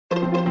Hello,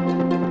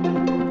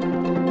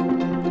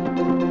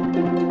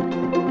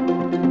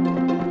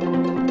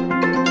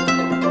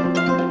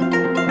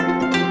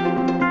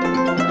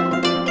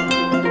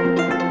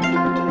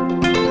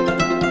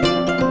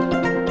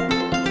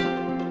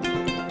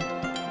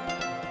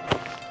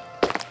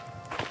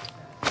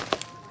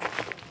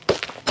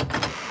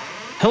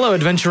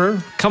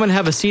 adventurer. Come and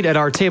have a seat at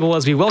our table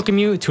as we welcome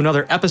you to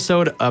another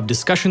episode of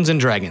Discussions and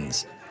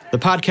Dragons, the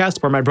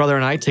podcast where my brother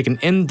and I take an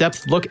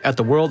in-depth look at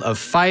the world of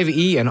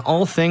 5e and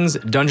all things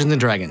Dungeons &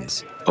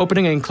 Dragons.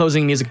 Opening and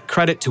closing music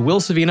credit to Will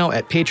Savino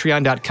at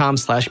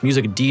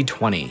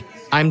patreon.com/musicd20.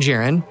 I'm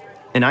Jaren.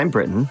 And I'm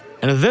Britton.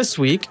 And this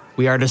week,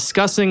 we are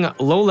discussing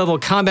low-level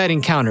combat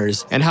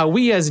encounters and how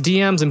we as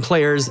DMs and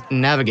players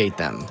navigate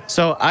them.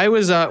 So I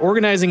was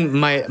organizing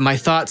my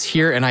thoughts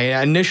here, and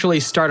I initially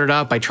started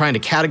out by trying to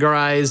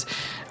categorize,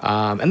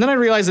 and then I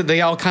realized that they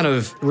all kind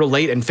of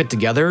relate and fit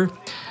together.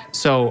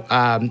 So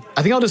I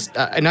think I'll just,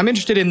 and I'm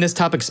interested in this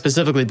topic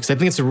specifically because I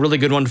think it's a really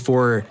good one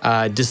for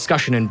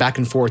discussion and back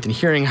and forth and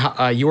hearing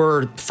how,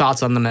 your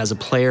thoughts on them as a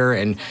player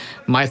and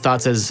my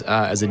thoughts as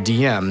a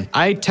DM.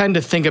 I tend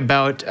to think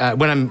about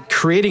when I'm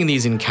creating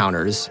these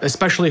encounters,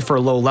 especially for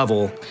low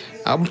level,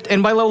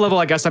 and by low level,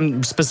 I guess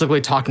I'm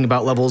specifically talking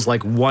about levels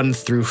like 1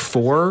 through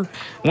 4.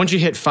 Once you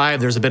hit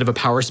 5, there's a bit of a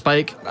power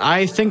spike.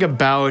 I think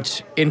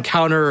about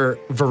encounter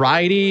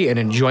variety and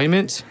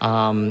enjoyment,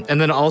 and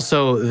then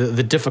also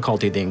the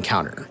difficulty of the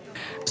encounter.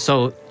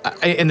 So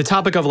in the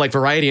topic of like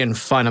variety and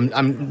fun,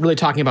 I'm really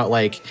talking about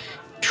like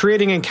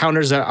creating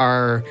encounters that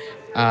are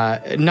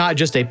not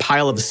just a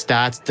pile of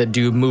stats that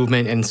do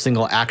movement and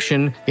single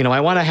action. You know, I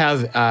want to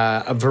have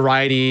a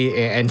variety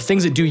and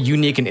things that do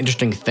unique and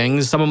interesting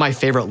things. Some of my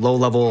favorite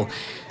low-level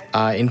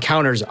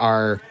encounters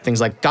are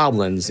things like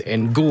goblins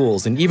and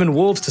ghouls and even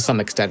wolves to some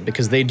extent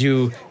because they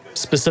do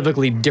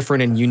specifically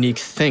different and unique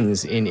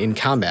things in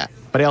combat.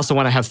 But I also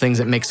want to have things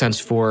that make sense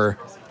for,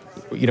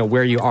 you know,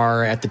 where you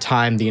are at the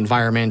time, the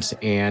environment,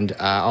 and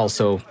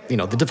also, you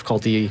know, the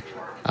difficulty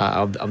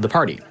of the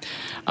party.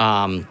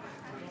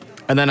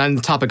 And then on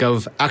the topic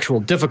of actual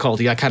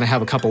difficulty, I kind of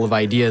have a couple of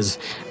ideas,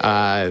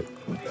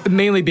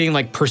 mainly being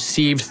like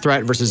perceived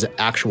threat versus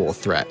actual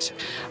threat.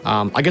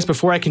 I guess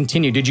before I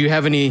continue, did you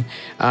have any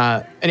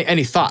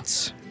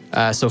thoughts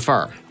so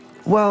far?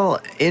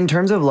 Well, in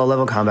terms of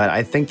low-level combat,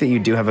 I think that you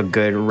do have a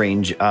good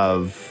range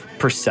of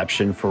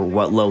perception for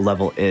what low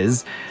level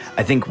is.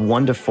 I think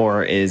 1 to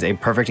 4 is a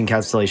perfect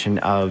encapsulation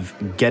of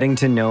getting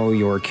to know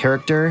your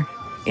character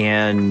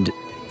and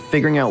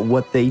figuring out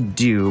what they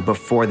do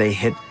before they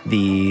hit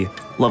the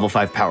level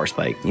 5 power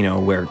spike, you know,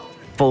 where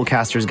full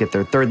casters get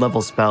their 3rd level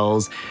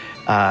spells,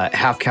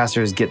 half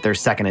casters get their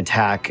 2nd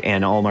attack,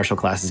 and all martial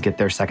classes get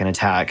their 2nd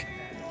attack.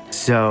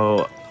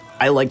 So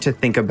I like to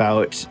think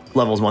about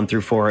levels 1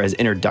 through 4 as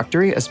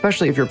introductory,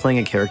 especially if you're playing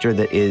a character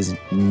that is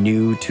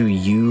new to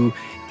you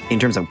in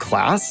terms of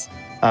class,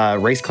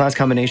 race class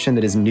combination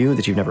that is new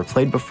that you've never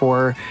played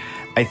before.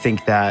 I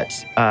think that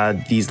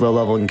these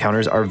low-level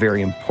encounters are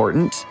very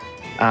important.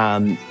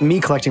 Me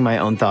collecting my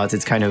own thoughts,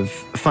 it's kind of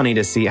funny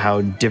to see how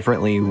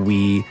differently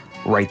we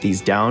write these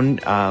down,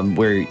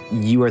 where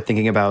you are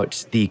thinking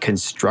about the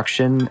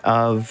construction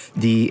of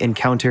the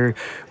encounter,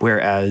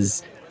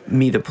 whereas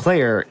me, the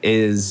player,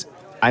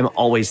 I'm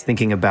always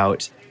thinking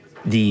about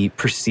the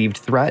perceived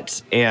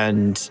threat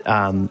and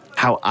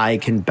how I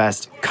can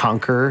best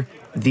conquer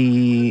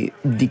the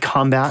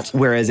combat,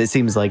 whereas it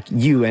seems like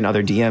you and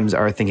other DMs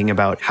are thinking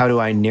about how do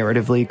I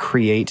narratively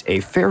create a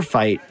fair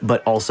fight,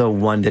 but also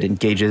one that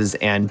engages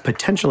and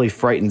potentially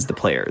frightens the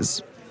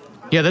players.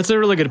 Yeah, that's a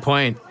really good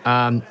point.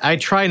 I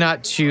try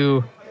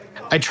to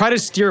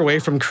steer away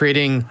from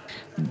creating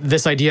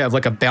this idea of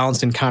like a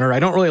balanced encounter. I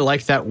don't really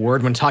like that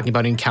word when talking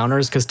about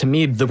encounters because to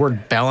me, the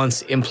word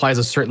balance implies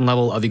a certain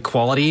level of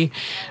equality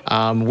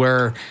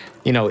where,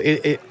 you know,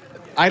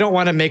 I don't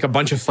want to make a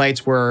bunch of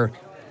fights where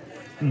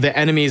the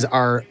enemies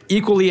are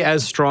equally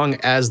as strong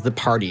as the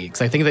party,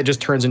 because I think that just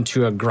turns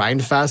into a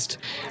grind fest,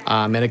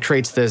 and it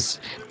creates this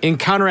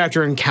encounter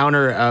after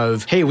encounter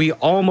of, hey, we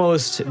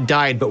almost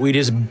died, but we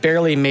just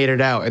barely made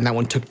it out, and that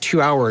one took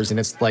 2 hours, and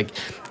it's like,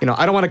 you know,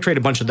 I don't want to create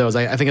a bunch of those.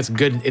 I think it's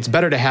good. It's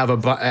better to have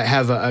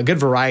a good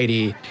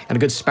variety and a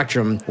good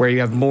spectrum where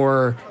you have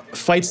more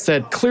fights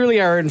that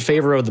clearly are in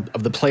favor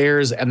of the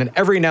players, and then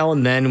every now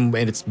and then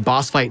when it's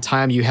boss fight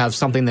time, you have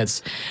something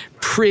that's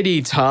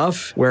pretty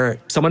tough where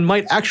someone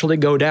might actually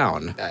go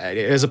down,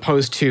 as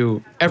opposed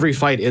to every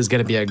fight is going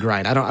to be a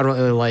grind. I don't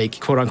really like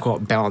quote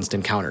unquote balanced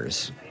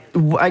encounters.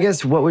 I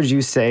guess what would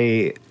you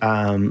say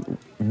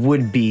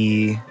would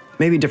be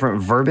maybe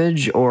different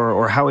verbiage,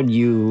 or how would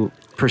you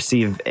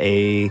perceive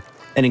an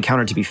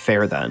encounter to be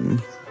fair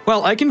then?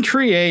 Well, I can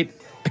create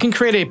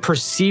a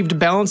perceived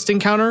balanced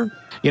encounter.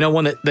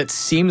 one that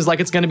seems like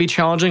it's going to be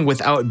challenging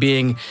without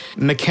being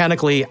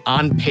mechanically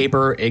on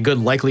paper a good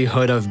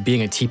likelihood of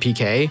being a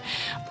TPK.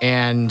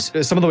 And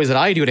some of the ways that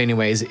I do it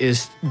anyways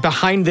is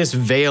behind this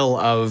veil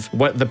of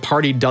what the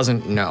party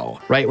doesn't know,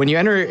 right? When you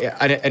enter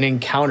an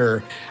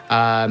encounter,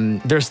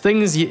 there's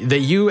things that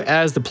you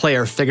as the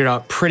player figured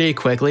out pretty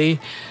quickly.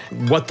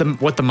 What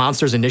the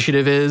monster's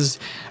initiative is.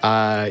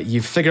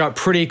 You figured out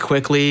pretty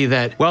quickly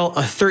that, well,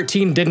 a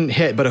 13 didn't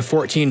hit, but a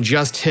 14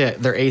 just hit.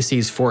 Their AC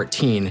is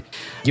 14.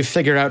 You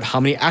figured out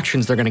how many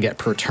actions they're going to get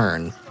per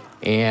turn.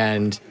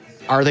 And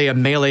are they a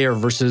melee or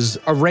versus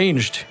a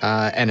ranged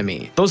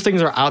enemy? Those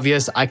things are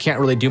obvious. I can't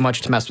really do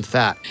much to mess with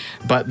that.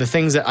 But the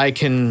things that I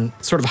can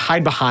sort of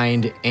hide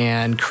behind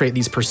and create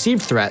these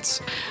perceived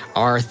threats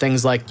are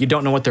things like you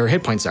don't know what their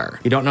hit points are.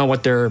 You don't know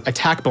what their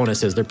attack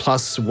bonus is, their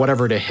plus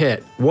whatever to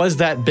hit. Was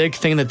that big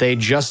thing that they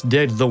just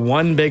did the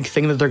one big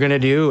thing that they're going to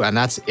do and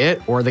that's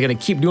it? Or are they going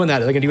to keep doing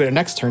that? Are they going to do it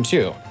next turn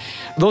too?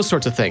 Those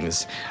sorts of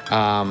things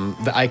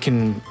that I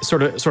can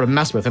sort of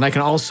mess with. And I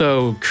can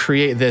also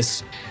create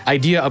this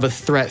idea of a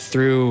threat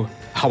through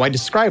how I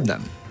describe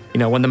them.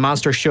 When the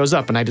monster shows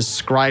up and I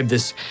describe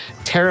this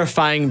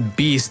terrifying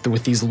beast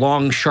with these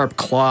long, sharp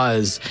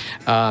claws,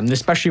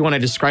 especially when I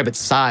describe its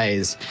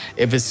size,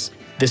 if it's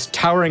this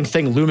towering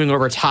thing looming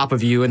over top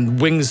of you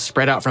and wings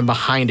spread out from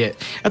behind it,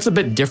 that's a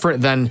bit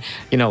different than,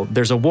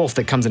 there's a wolf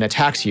that comes and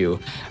attacks you.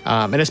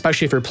 And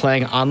especially if you're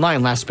playing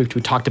online. Last week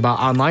we talked about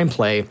online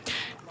play.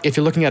 If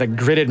you're looking at a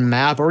gridded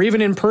map or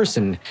even in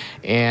person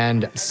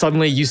and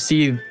suddenly you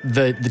see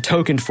the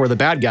token for the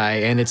bad guy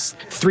and it's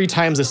 3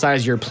 times the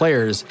size of your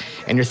players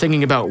and you're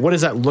thinking about what does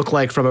that look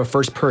like from a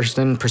first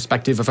person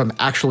perspective if I'm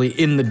actually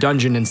in the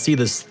dungeon and see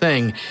this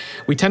thing,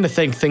 we tend to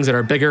think things that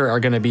are bigger are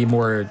going to be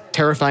more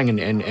terrifying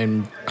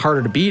and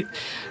harder to beat.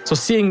 So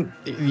seeing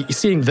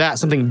that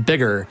something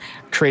bigger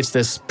creates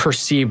this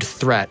perceived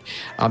threat.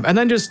 And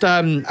then just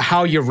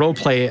how you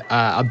roleplay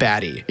a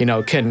baddie,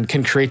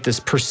 can create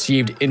this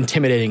perceived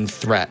intimidating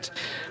threat.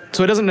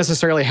 So it doesn't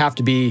necessarily have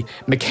to be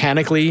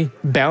mechanically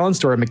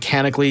balanced or a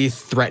mechanically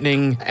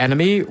threatening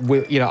enemy.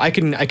 I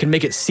can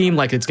make it seem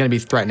like it's going to be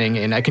threatening,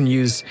 and I can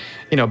use,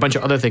 a bunch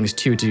of other things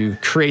too to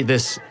create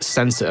this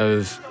sense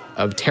of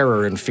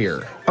terror and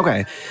fear.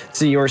 Okay,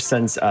 so your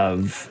sense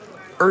of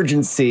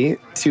urgency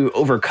to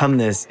overcome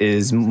this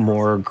is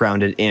more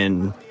grounded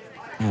in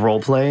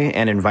roleplay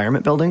and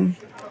environment building?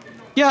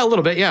 Yeah, a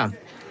little bit, yeah.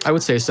 I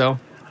would say so.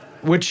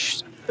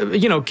 Which,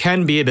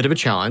 can be a bit of a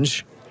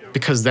challenge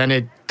because then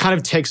it kind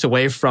of takes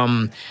away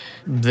from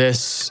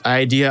this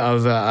idea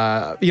of,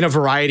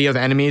 variety of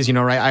enemies,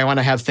 right? I want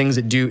to have things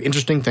that do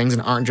interesting things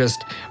and aren't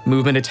just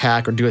movement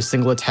attack or do a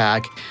single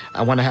attack.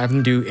 I want to have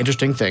them do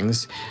interesting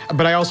things.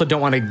 But I also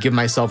don't want to give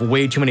myself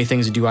way too many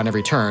things to do on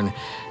every turn.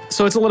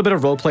 So it's a little bit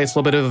of roleplay. It's a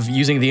little bit of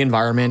using the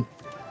environment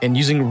and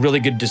using really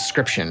good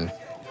description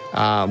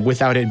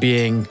without it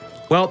being,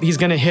 well, he's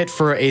going to hit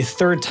for a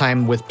 3rd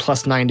time with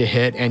 +9 to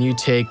hit, and you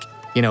take,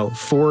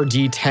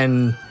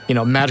 4d10,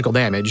 magical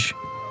damage.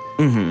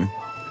 Mm-hmm.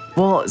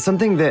 Well,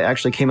 something that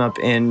actually came up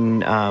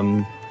in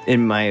one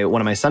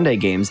of my Sunday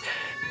games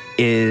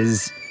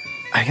is,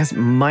 I guess,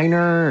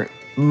 minor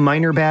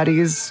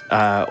baddies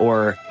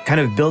or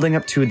kind of building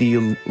up to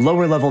the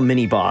lower level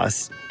mini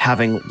boss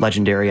having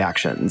legendary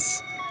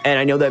actions. And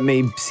I know that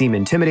may seem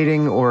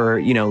intimidating or,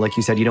 like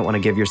you said, you don't want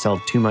to give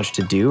yourself too much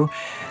to do.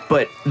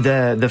 But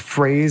the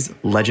phrase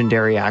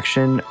legendary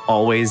action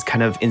always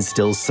kind of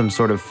instills some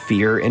sort of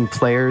fear in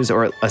players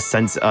or a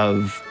sense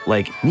of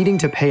needing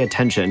to pay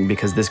attention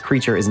because this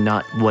creature is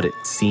not what it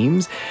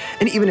seems.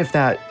 And even if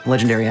that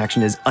legendary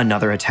action is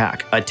another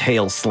attack, a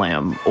tail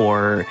slam,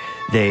 or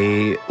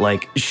they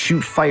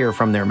shoot fire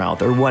from their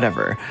mouth or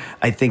whatever,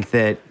 I think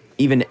that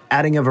even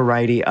adding a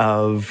variety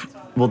of,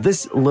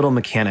 this little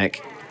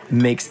mechanic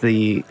makes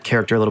the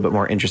character a little bit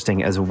more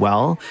interesting as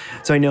well.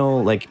 So I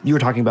know, you were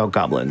talking about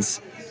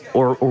goblins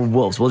or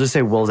wolves. We'll just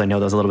say wolves. I know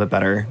those a little bit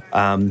better.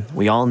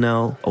 We all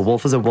know a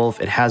wolf is a wolf.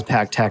 It has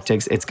pack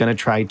tactics. It's going to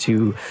try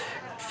to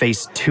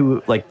face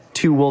two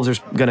wolves are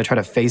going to try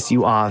to face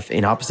you off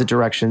in opposite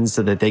directions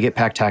so that they get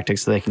pack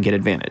tactics so they can get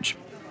advantage.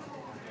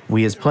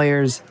 We as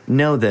players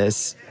know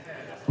this,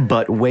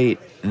 but wait,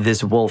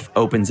 this wolf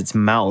opens its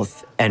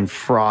mouth and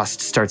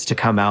frost starts to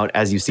come out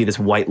as you see this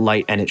white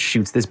light and it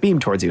shoots this beam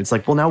towards you. It's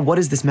now what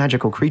is this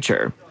magical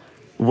creature?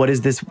 What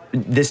is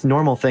this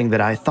normal thing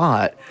that I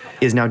thought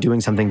is now doing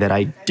something that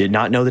I did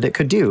not know that it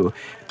could do?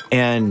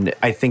 And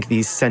I think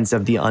the sense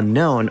of the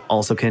unknown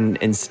also can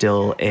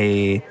instill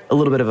a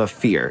little bit of a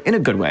fear in a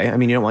good way. I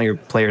mean, you don't want your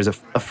players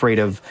afraid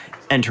of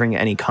entering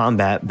any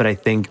combat, but I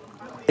think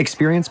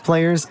experienced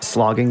players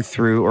slogging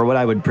through, or what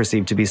I would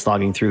perceive to be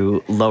slogging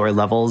through lower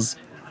levels,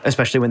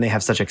 especially when they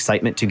have such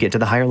excitement to get to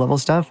the higher level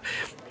stuff,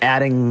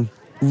 adding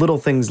little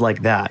things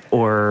like that,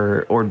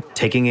 or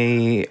taking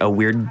a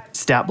weird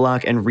stat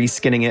block and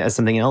reskinning it as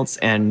something else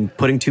and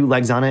putting 2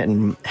 legs on it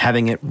and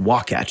having it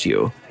walk at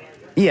you.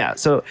 Yeah,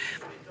 so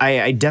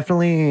I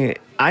definitely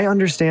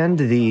understand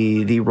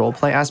the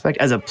roleplay aspect.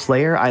 As a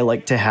player, I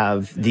like to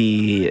have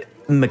the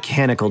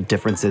mechanical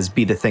differences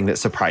be the thing that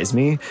surprise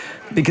me,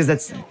 because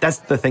that's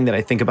the thing that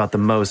I think about the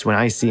most when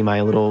I see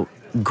my little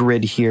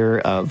grid here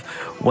of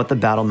what the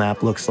battle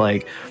map looks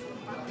like.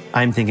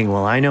 I'm thinking,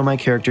 well, I know my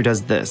character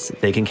does this.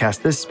 They can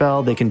cast this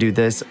spell, they can do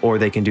this, or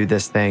they can do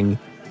this thing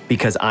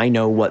because I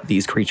know what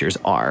these creatures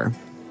are.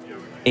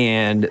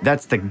 And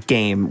that's the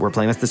game we're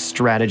playing. That's the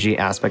strategy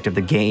aspect of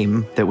the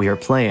game that we are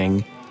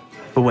playing.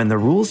 But when the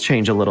rules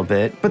change a little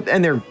bit,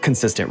 and they're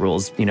consistent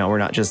rules, we're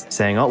not just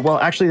saying, oh, well,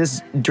 actually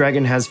this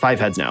dragon has 5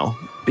 heads now.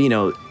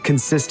 But,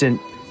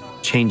 consistent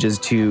changes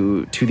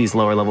to these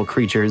lower level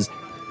creatures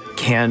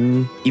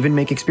can even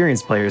make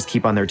experienced players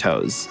keep on their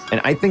toes.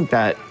 And I think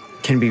that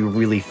can be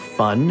really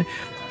fun.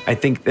 I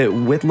think that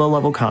with low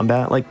level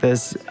combat like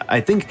this, I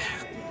think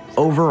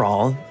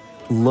overall,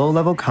 low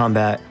level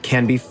combat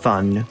can be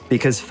fun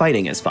because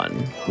fighting is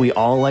fun. We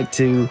all like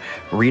to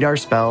read our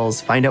spells,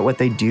 find out what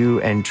they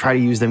do, and try to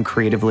use them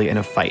creatively in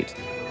a fight.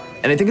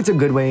 And I think it's a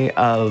good way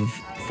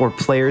for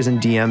players and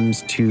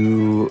DMs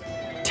to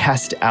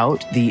test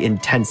out the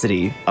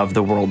intensity of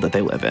the world that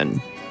they live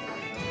in.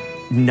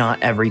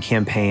 Not every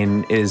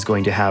campaign is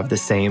going to have the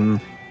same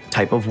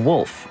type of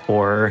wolf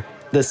or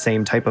the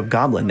same type of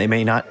goblin. They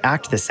may not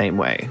act the same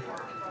way.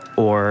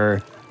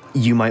 Or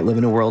you might live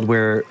in a world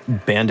where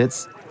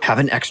bandits have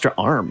an extra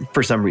arm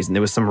for some reason.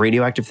 There was some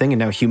radioactive thing and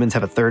now humans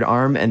have a third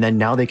arm, and then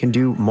now they can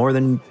do more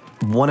than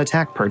one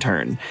attack per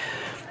turn.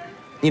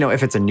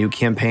 If it's a new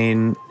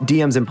campaign,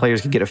 DMs and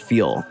players can get a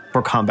feel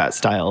for combat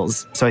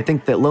styles. So I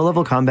think that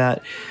low-level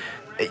combat,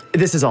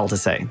 this is all to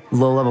say,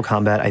 low-level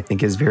combat I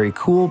think is very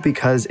cool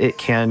because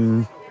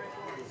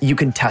you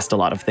can test a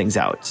lot of things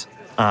out.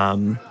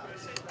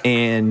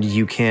 And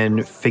you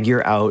can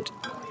figure out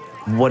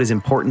what is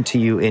important to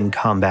you in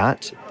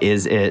combat.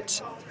 Is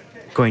it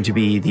going to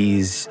be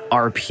these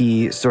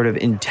RP sort of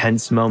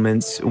intense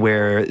moments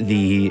where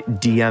the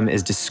DM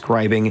is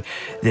describing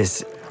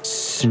this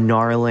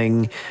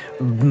snarling,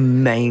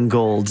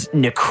 mangled,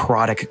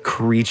 necrotic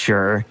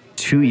creature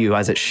to you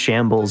as it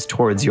shambles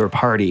towards your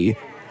party?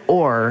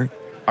 Or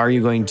are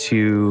you going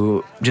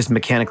to just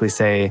mechanically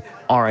say,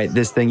 all right,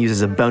 this thing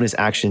uses a bonus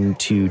action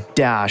to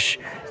dash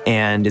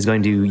and is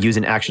going to use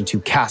an action to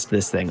cast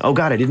this thing. Oh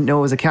God, I didn't know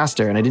it was a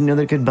caster, and I didn't know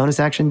that it could bonus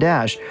action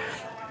dash.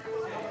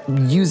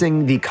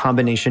 Using the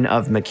combination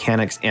of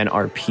mechanics and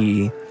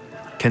RP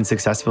can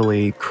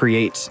successfully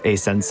create a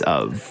sense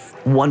of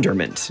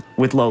wonderment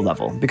with low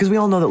level, because we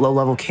all know that low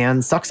level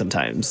can suck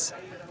sometimes.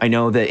 I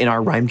know that in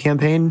our Rime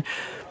campaign,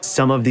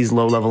 some of these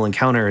low level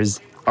encounters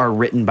are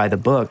written by the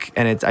book,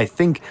 and I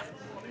think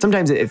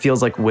sometimes it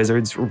feels like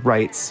Wizards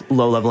writes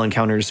low-level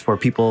encounters for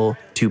people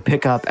to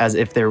pick up as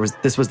if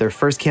this was their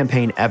first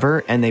campaign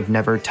ever and they've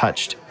never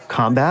touched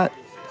combat.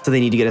 So they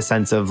need to get a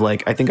sense of,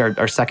 like, I think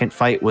our second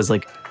fight was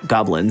like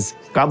goblins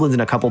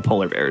and a couple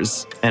polar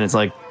bears. And it's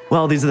like,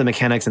 well, these are the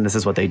mechanics and this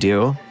is what they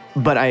do.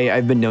 But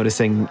I've been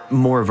noticing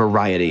more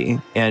variety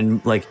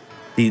and like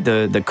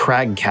the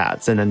crag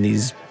cats and then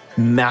these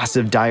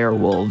massive dire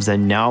wolves.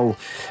 And now,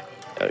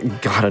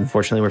 God,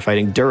 unfortunately, we're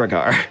fighting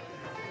Duragar.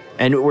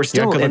 And we're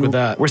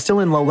still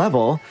in low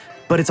level,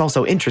 but it's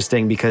also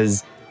interesting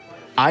because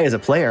I, as a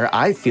player,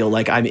 I feel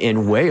like I'm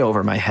in way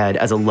over my head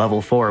as a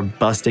level 4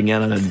 busting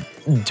in on a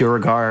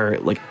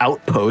Duragar like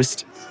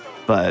outpost.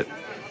 But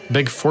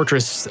big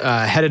fortress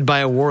headed by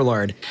a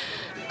warlord.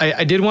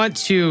 I did want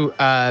to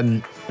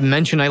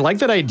mention, I like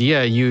that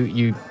idea.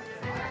 You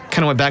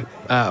kind of went back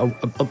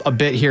a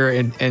bit here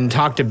and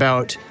talked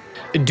about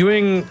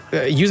using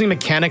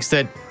mechanics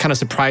that kind of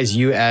surprise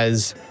you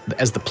as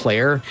the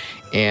player,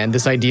 and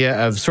this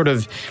idea of sort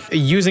of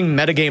using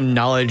metagame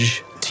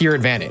knowledge to your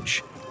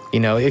advantage.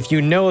 If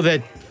you know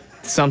that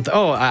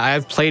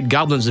I've played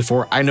goblins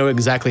before, I know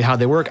exactly how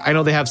they work. I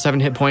know they have 7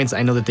 hit points.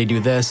 I know that they do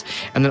this.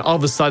 And then all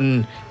of a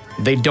sudden,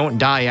 they don't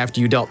die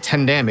after you dealt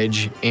 10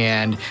 damage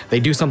and they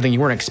do something you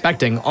weren't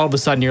expecting. All of a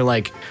sudden, you're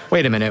like,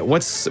 wait a minute,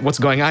 what's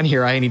going on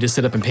here? I need to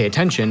sit up and pay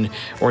attention.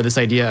 Or this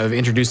idea of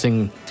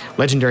introducing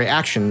legendary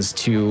actions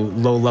to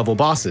low-level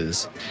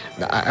bosses.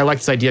 I like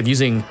this idea of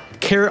using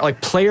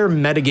player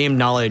metagame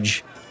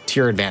knowledge to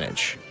your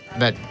advantage.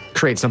 That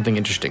creates something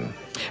interesting.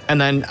 And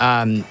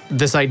then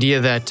this idea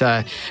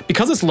that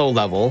because it's low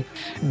level,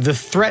 the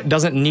threat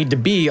doesn't need to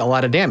be a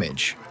lot of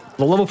damage.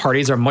 Low level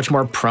parties are much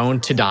more prone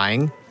to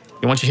dying.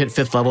 And once you hit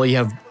 5th level, you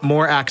have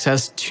more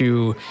access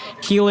to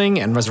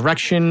healing and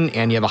resurrection,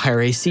 and you have a higher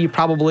AC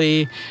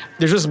probably.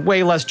 There's just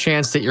way less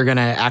chance that you're going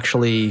to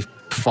actually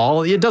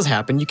fall. It does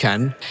happen, you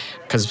can,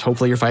 because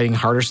hopefully you're fighting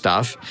harder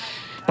stuff.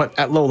 But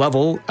at low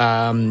level,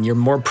 you're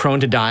more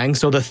prone to dying,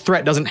 so the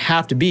threat doesn't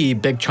have to be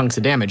big chunks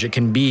of damage. It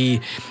can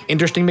be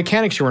interesting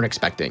mechanics you weren't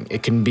expecting.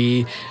 It can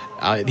be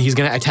he's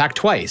going to attack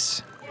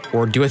twice,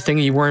 or do a thing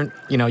you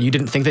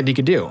didn't think that he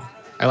could do.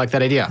 I like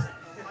that idea.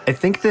 I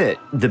think that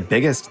the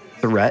biggest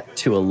threat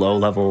to a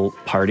low-level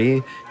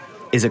party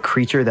is a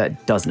creature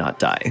that does not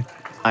die.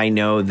 I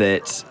know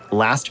that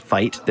last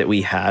fight that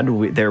we had,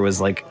 there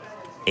was like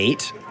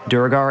 8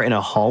 Duragar in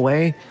a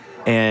hallway,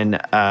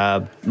 and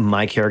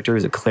my character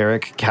is a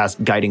cleric,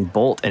 cast Guiding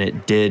Bolt, and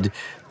it did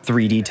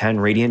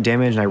 3d10 radiant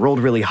damage, and I rolled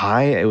really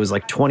high. It was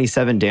like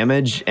 27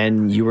 damage,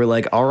 and you were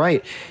like, all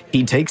right,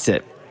 he takes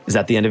it. Is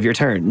that the end of your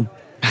turn?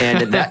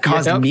 And that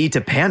caused me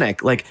to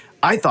panic. Like,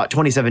 I thought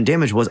 27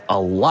 damage was a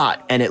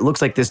lot, and it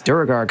looks like this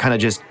Duergar kind of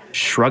just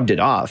shrugged it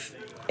off.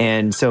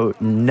 And so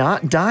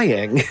not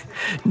dying,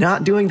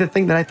 not doing the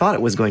thing that I thought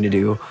it was going to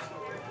do,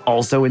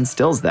 also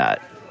instills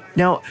that.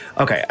 Now,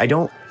 okay, I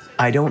don't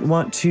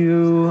want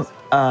to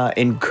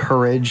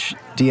encourage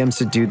DMs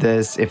to do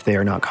this if they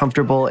are not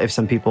comfortable, if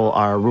some people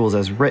are rules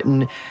as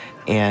written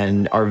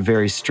and are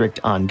very strict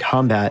on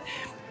combat.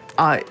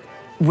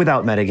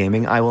 Without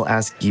metagaming, I will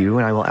ask you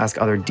and I will ask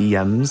other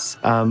DMs,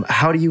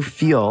 how do you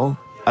feel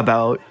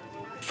about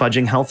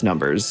fudging health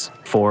numbers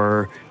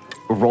for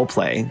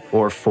roleplay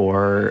or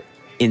for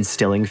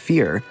instilling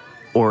fear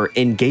or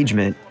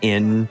engagement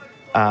in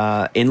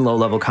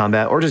low-level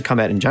combat or just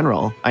combat in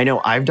general? I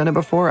know I've done it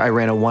before. I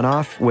ran a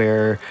one-off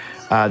where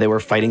they were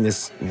fighting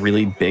this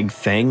really big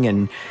thing,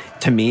 and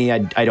to me,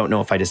 I don't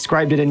know if I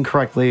described it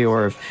incorrectly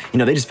or if,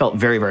 they just felt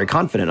very, very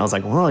confident. I was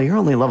like, well, you're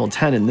only level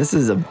 10, and this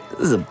is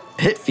a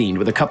pit fiend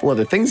with a couple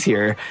other things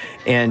here.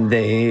 And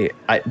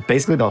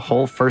basically the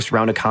whole first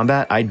round of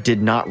combat, I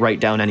did not write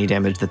down any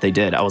damage that they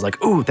did. I was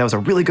like, ooh, that was a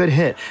really good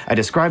hit. I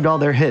described all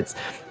their hits.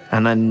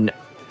 And then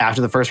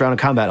after the first round of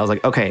combat, I was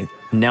like, okay,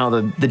 now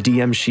the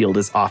DM shield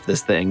is off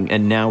this thing,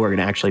 and now we're going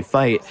to actually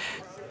fight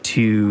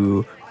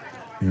to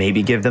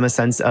maybe give them a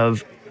sense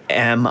of,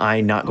 am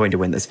I not going to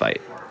win this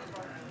fight?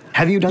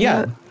 Have you done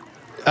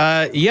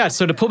that? Yeah.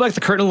 So to pull back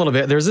the curtain a little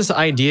bit, there's this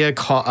idea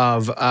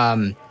of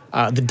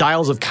the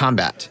dials of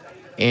combat,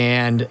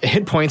 and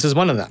hit points is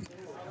one of them.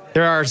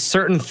 There are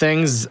certain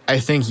things I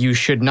think you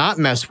should not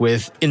mess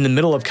with in the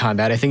middle of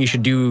combat. I think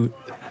you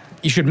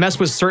should mess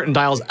with certain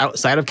dials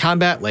outside of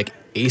combat, like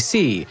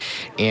AC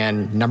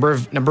and number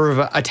of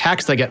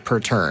attacks they get per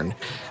turn.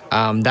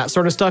 That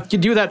sort of stuff. You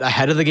do that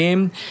ahead of the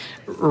game,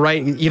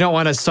 right? You don't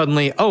want to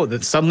suddenly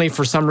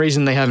for some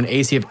reason they have an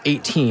AC of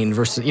 18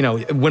 versus,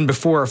 when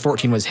before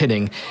 14 was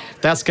hitting.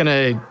 That's going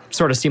to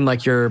sort of seem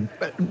like you're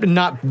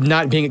not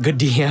being a good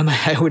DM,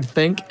 I would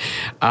think.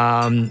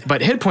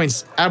 But hit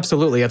points,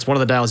 absolutely. That's one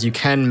of the dials you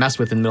can mess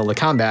with in the middle of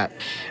combat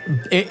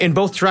in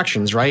both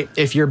directions, right?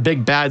 If your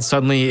big bad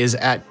suddenly is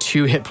at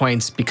 2 hit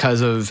points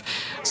because of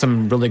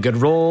some really good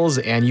rolls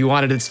and you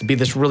wanted it to be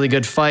this really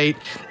good fight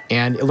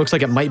and it looks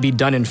like it might be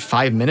done in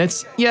 5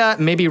 minutes, yeah,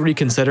 maybe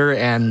reconsider.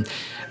 And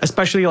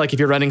especially like if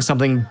you're running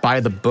something by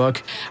the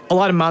book, a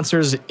lot of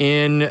monsters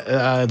in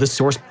the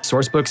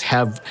source books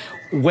have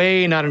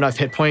way not enough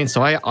hit points.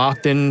 So I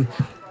often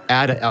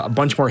add a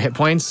bunch more hit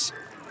points.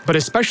 But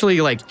especially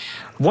like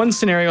one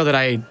scenario that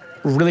I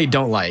really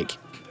don't like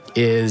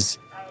is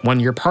when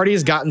your party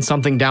has gotten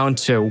something down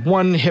to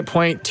 1 hit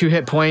point, 2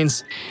 hit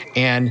points,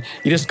 and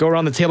you just go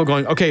around the table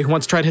going, okay, who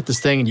wants to try to hit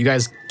this thing? And you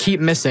guys keep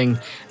missing.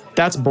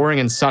 That's boring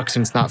and sucks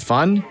and it's not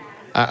fun.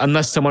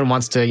 Unless someone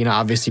wants to,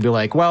 obviously be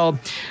like, well,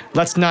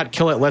 let's not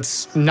kill it.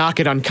 Let's knock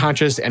it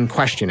unconscious and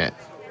question it.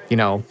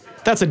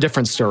 That's a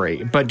different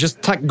story. But just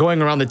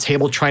going around the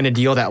table trying to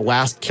deal that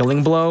last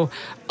killing blow,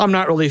 I'm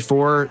not really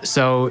for.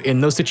 So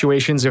in those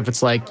situations, if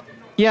it's like,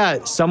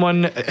 yeah,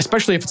 someone,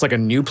 especially if it's like a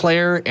new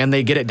player and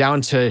they get it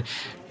down to,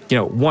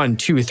 1,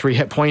 2, 3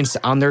 hit points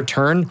on their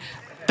turn,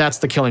 that's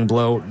the killing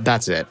blow.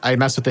 That's it. I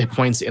mess with the hit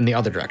points in the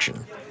other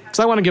direction. Because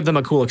I want to give them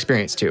a cool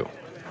experience too.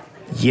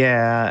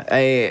 Yeah,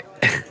 I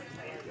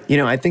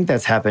think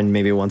that's happened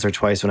maybe once or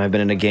twice when I've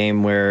been in a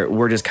game where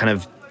we're just kind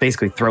of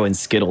basically throwing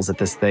Skittles at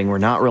this thing. We're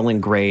not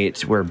rolling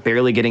great. We're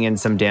barely getting in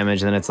some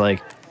damage. And then it's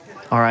like,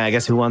 all right, I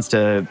guess who wants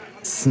to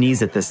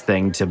sneeze at this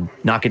thing to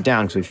knock it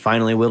down? Because we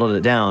finally whittled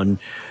it down.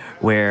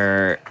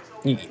 Where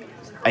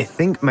I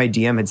think my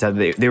DM had said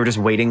they were just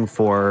waiting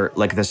for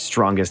like the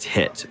strongest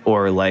hit.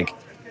 Or like,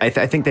 I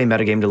think they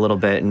metagamed a little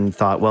bit and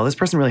thought, well, this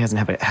person really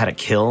hasn't had a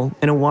kill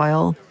in a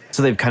while.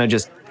 So they've kind of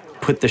just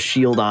put the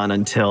shield on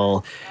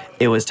until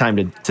it was time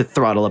to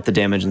throttle up the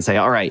damage and say,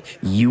 all right,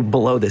 you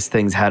blow this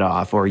thing's head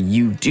off, or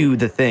you do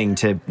the thing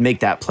to make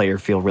that player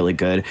feel really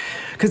good.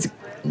 Because,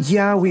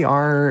 yeah, we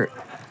are,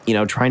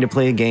 trying to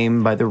play a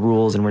game by the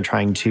rules, and we're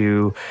trying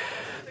to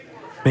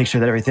make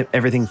sure that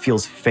everything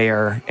feels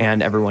fair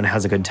and everyone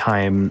has a good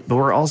time. But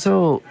we're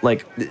also,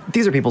 like,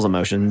 these are people's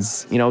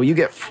emotions. You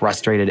get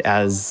frustrated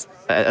as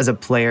a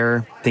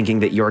player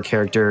thinking that your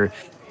character,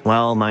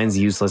 well, mine's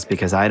useless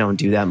because I don't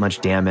do that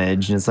much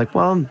damage. And it's like,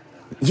 well,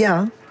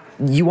 yeah,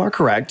 you are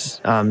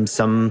correct.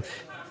 Some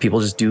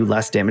people just do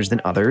less damage than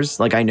others.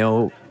 Like, I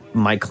know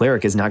my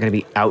cleric is not going to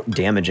be out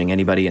damaging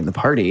anybody in the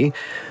party,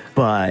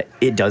 but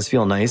it does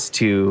feel nice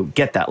to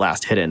get that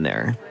last hit in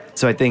there.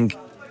 So I think,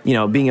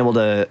 being able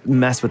to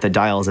mess with the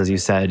dials, as you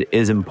said,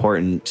 is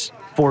important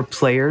for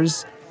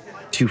players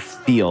to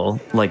feel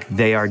like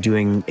they are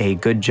doing a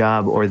good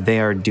job or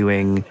they're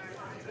doing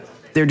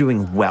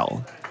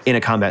well in a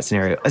combat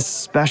scenario,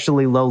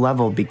 especially low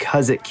level,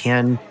 because it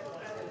can,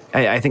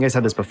 I think I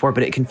said this before,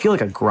 but it can feel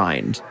like a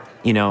grind.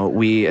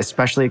 We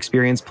especially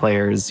experienced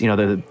players,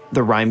 the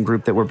Rhyme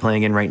group that we're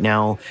playing in right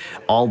now,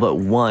 all but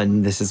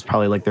one, this is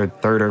probably like their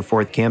 3rd or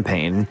 4th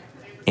campaign.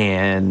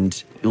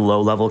 And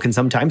low level can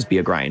sometimes be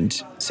a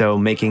grind. So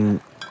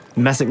messing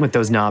with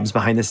those knobs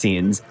behind the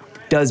scenes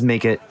does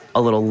make it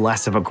a little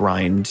less of a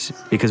grind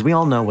because we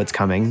all know what's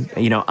coming.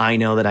 I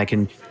know that I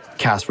can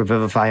cast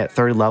Revivify at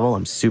 3rd level.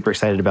 I'm super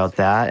excited about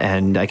that.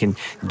 And I can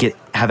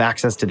have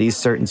access to these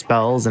certain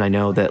spells. And I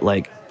know that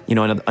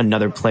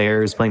another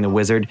player is playing the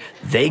wizard,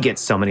 they get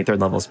so many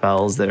 3rd level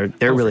spells that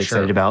they're really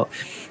excited about.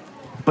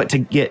 But to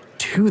get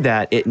to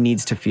that, it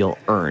needs to feel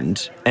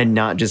earned and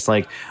not just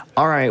like,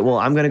 all right, well,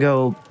 I'm going to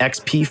go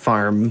XP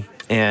farm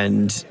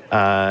and,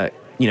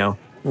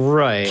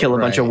 kill a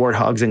bunch of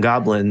warthogs and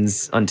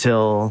goblins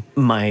until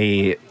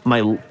my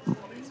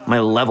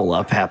level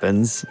up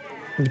happens.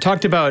 We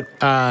talked about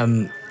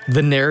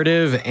the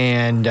narrative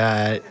and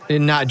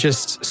not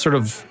just sort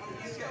of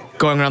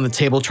going around the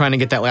table trying to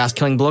get that last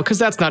killing blow, because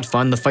that's not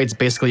fun. The fight's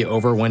basically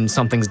over when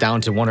something's down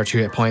to 1 or 2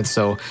 hit points,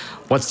 so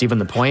what's even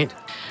the point?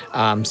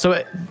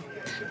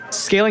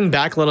 Scaling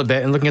back a little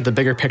bit and looking at the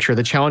bigger picture,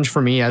 the challenge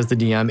for me as the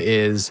DM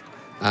is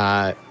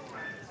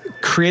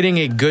creating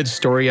a good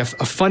story, a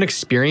fun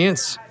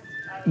experience,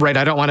 right?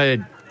 I don't want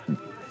to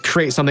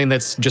create something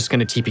that's just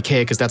going to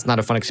TPK because that's not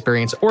a fun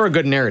experience, or a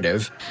good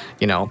narrative,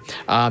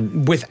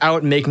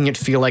 without making it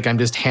feel like I'm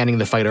just handing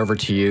the fight over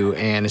to you.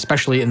 And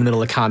especially in the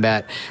middle of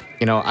combat,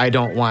 I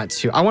want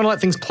to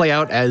let things play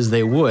out as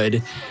they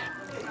would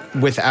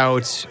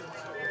without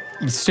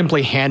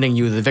simply handing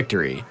you the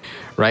victory,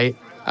 right?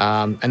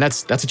 And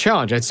that's a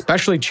challenge. It's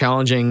especially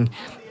challenging.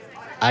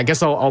 I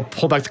guess I'll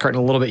pull back the curtain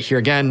a little bit here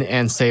again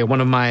and say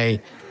one of my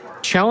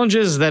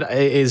challenges that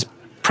is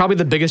probably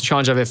the biggest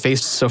challenge I've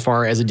faced so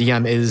far as a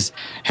DM is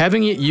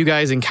having you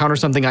guys encounter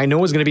something I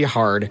know is going to be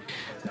hard,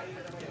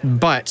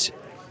 but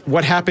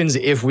what happens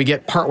if we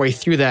get partway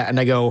through that and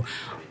I go,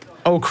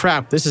 oh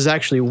crap, this is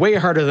actually way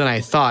harder than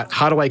I thought.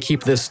 How do I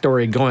keep this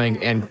story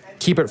going and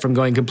keep it from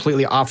going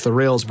completely off the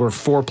rails where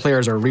 4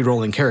 players are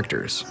re-rolling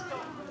characters,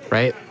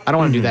 right? I don't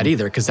want to do that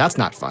either because that's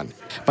not fun.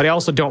 But I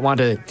also don't want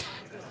to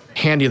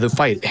hand you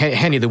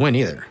the win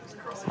either.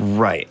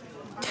 Right.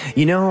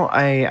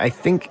 I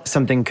think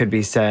something could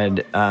be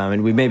said,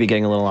 and we may be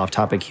getting a little off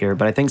topic here,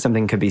 but I think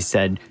something could be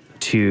said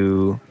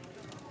to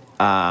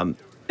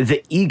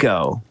the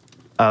ego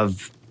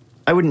of,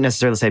 I wouldn't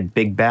necessarily say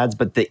big bads,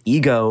 but the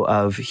ego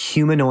of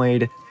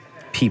humanoid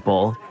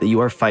people that you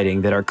are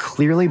fighting that are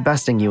clearly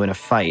besting you in a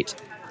fight.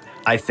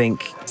 I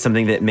think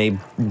something that may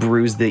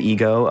bruise the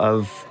ego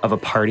of a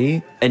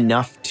party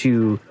enough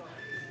to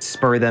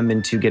spur them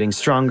into getting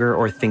stronger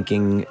or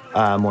thinking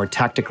more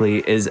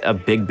tactically is a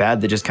big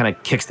bad that just kind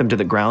of kicks them to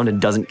the ground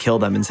and doesn't kill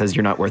them and says,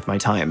 you're not worth my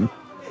time,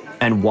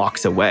 and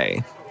walks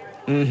away.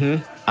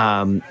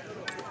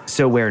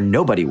 So where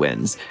nobody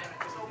wins,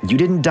 you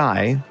didn't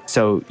die,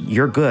 so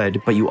you're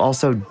good, but you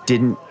also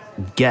didn't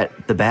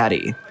get the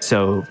baddie,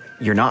 so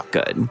you're not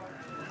good.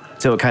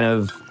 So it kind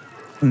of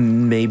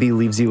maybe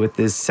leaves you with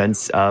this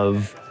sense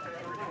of,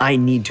 I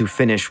need to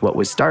finish what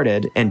was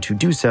started, and to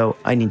do so,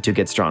 I need to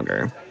get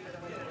stronger.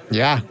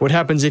 Yeah. What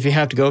happens if you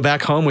have to go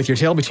back home with your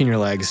tail between your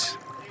legs?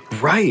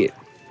 Right.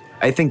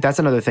 I think that's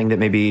another thing that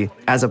maybe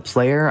as a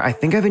player, I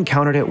think I've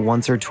encountered it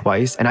once or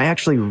twice, and I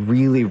actually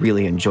really,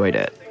 really enjoyed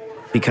it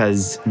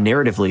because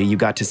narratively, you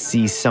got to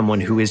see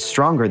someone who is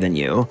stronger than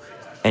you,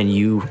 and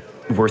you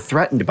were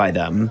threatened by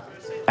them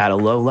at a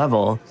low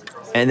level,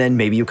 and then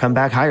maybe you come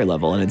back higher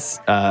level, and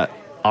it's,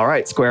 all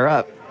right, square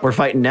up. We're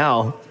fighting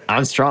now.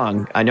 I'm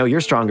strong. I know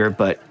you're stronger,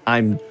 but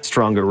I'm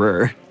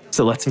strongerer.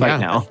 So let's fight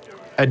now.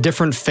 A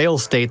different fail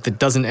state that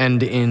doesn't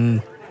end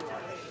in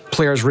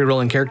players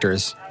rerolling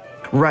characters.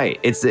 Right.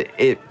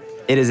 It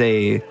is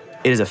a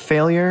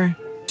failure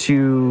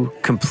to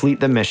complete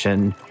the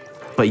mission,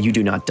 but you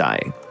do not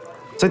die.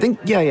 So I think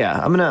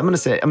I'm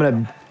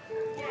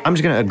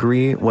just gonna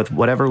agree with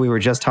whatever we were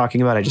just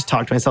talking about. I just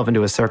talked myself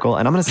into a circle,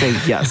 and I'm gonna say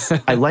yes.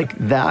 I like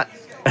that.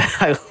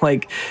 I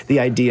like the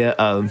idea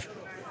of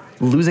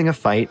losing a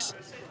fight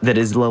that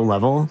is low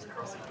level,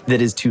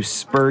 that is to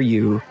spur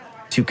you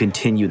to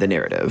continue the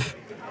narrative.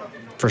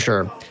 For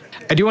sure.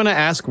 I do want to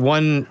ask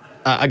one,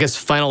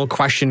 final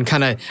question.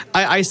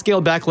 I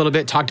scaled back a little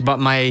bit, talked about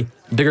my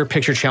bigger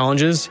picture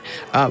challenges.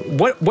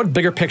 What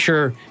bigger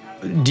picture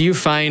do you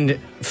find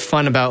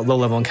fun about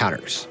low-level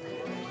encounters?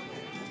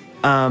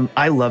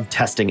 I love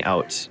testing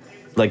out.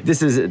 Like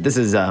this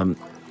is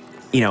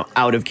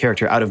out of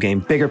character, out of game,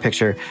 bigger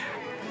picture.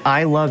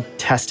 I love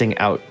testing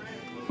out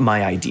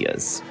my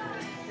ideas.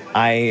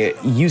 I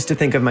used to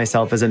think of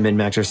myself as a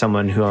min-max or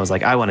someone who I was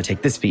like, I want to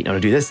take this feat, I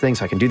want to do this thing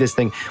so I can do this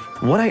thing.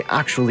 What I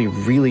actually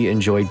really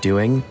enjoy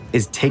doing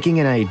is taking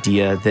an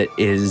idea that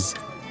is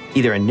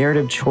either a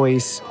narrative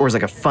choice or is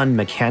like a fun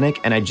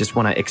mechanic, and I just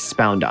want to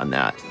expound on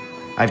that.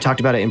 I've talked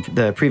about it in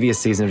the previous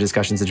season of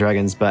Discussions of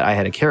Dragons, but I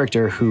had a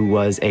character who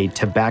was a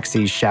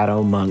Tabaxi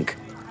Shadow Monk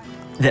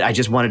that I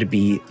just wanted to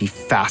be the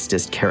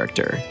fastest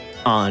character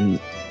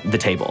on the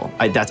table.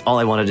 That's all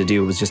I wanted to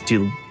do was just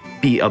to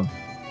be a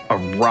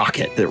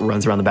rocket that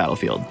runs around the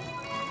battlefield.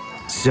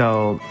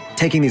 So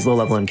taking these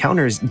low-level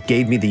encounters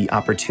gave me the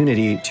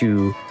opportunity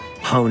to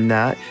hone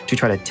that, to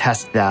try to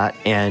test that,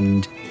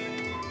 and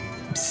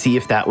see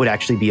if that would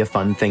actually be a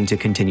fun thing to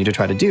continue to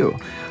try to do.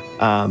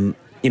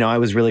 I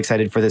was really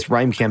excited for this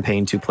Rime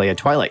campaign to play a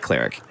Twilight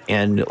Cleric.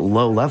 And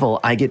low level,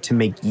 I get to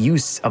make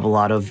use of a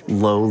lot of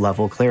low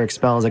level cleric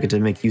spells. I get to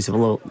make use of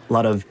a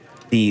lot of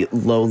the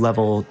low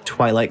level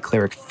Twilight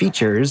Cleric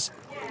features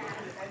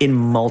in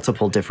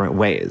multiple different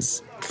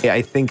ways.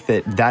 I think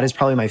that is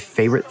probably my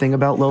favorite thing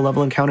about low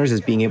level encounters,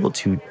 is being able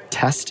to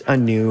test a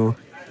new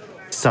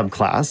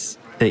subclass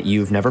that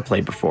you've never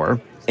played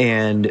before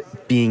and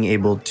being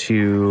able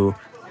to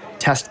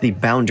test the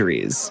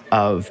boundaries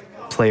of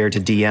player to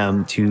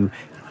DM to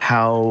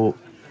how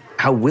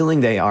willing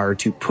they are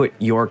to put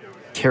your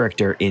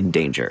character in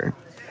danger.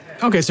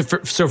 Okay, so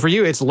for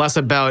you, it's less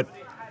about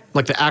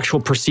like the actual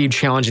perceived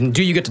challenge, and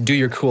do you get to do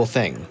your cool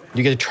thing? Do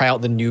you get to try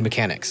out the new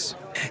mechanics?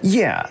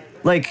 Yeah,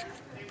 like,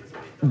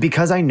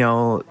 because I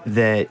know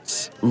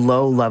that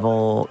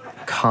low-level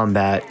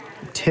combat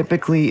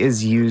typically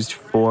is used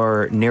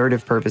for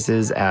narrative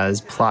purposes,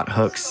 as plot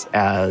hooks,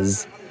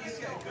 as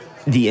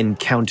the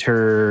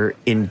encounter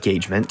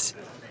engagement.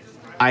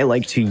 I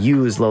like to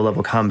use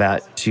low-level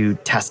combat to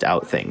test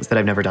out things that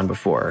I've never done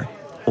before.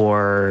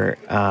 Or,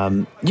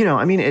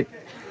 it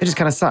just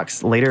kind of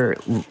sucks. Later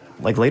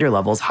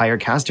levels, higher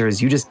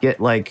casters, you just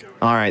get like,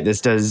 all right,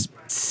 this does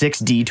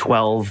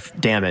 6d12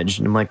 damage.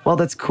 And I'm like, well,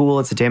 that's cool.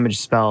 It's a damage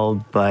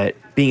spell, but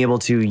being able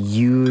to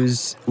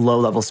use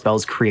low-level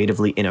spells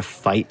creatively in a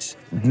fight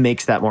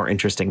makes that more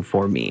interesting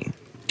for me.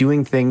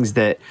 Doing things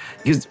that,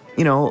 because,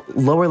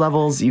 lower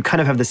levels, you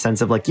kind of have the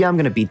sense of like, yeah, I'm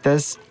going to beat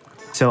this.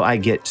 So I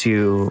get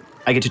to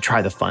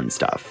try the fun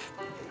stuff.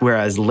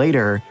 Whereas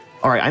later,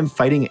 all right, I'm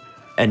fighting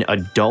an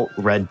adult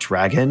red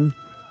dragon.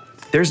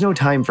 There's no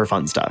time for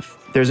fun stuff.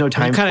 There's no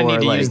time for, you kind of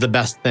need to use the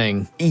best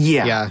thing.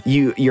 Yeah.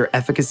 Your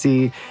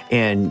efficacy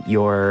and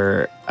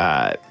your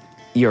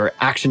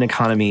action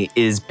economy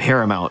is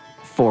paramount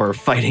for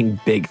fighting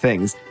big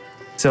things.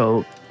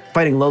 So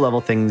fighting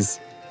low-level things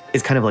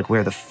is kind of like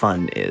where the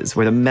fun is,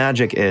 where the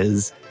magic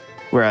is.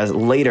 Whereas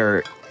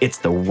later, it's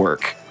the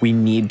work. We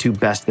need to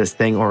best this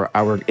thing, or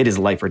it is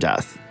life or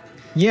death.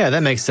 Yeah,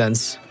 that makes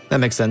sense.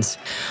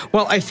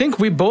 Well, I think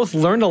we both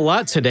learned a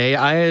lot today.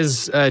 I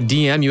as a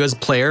DM, you as a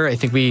player. I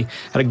think we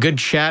had a good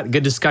chat,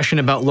 good discussion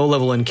about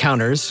low-level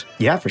encounters.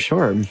 Yeah, for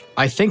sure.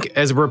 I think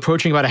as we're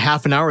approaching about a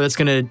half an hour, that's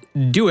going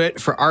to do it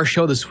for our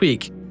show this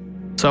week.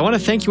 So I want to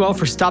thank you all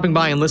for stopping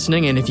by and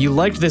listening. And if you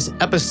liked this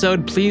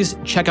episode, please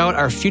check out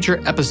our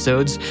future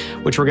episodes,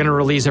 which we're going to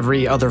release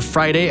every other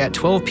Friday at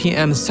 12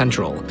 p.m.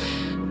 Central.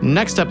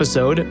 Next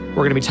episode, we're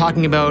going to be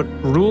talking about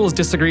rules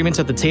disagreements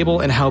at the table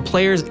and how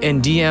players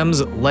and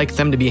DMs like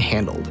them to be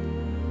handled.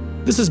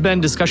 This has been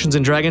Discussions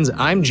and Dragons.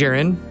 I'm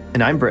Jaren.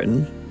 And I'm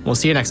Britton. We'll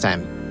see you next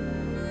time.